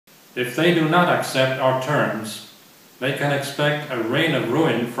If they do not accept our terms, they can expect a rain of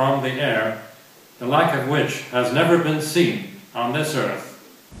ruin from the air, the like of which has never been seen on this earth.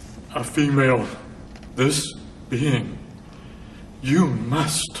 A female, this being, you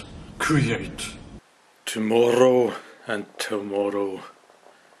must create. Tomorrow and tomorrow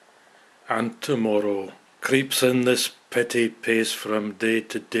and tomorrow creeps in this petty pace from day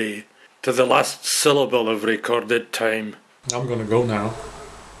to day, to the last syllable of recorded time. I'm gonna go now.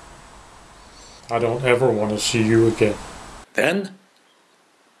 I don't ever want to see you again. Then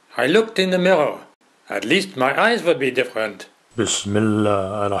I looked in the mirror. At least my eyes would be different.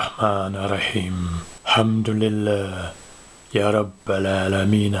 Bismillah ar-Rahman ar-Rahim. Alhamdulillah. Ya Rabbal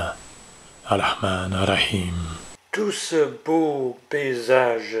Alameen. Ar-Rahman ar-Rahim. Tout ce beau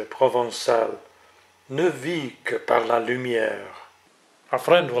paysage provençal ne vit que par la lumière. A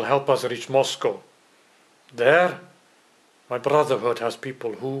friend will help us reach Moscow. There, my brotherhood has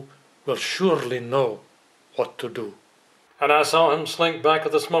people who will surely know what to do. And I saw him slink back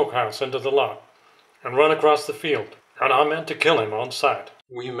of the smokehouse into the lot and run across the field, and I meant to kill him on sight.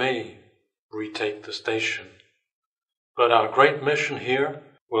 We may retake the station, but our great mission here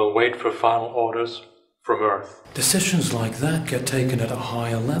will wait for final orders from Earth. Decisions like that get taken at a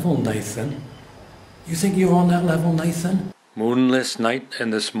higher level, Nathan. You think you're on that level, Nathan? Moonless night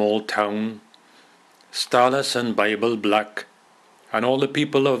in the small town, starless and Bible black, and all the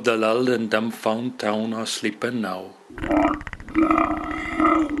people of the lulled and dumbfound town are sleeping now.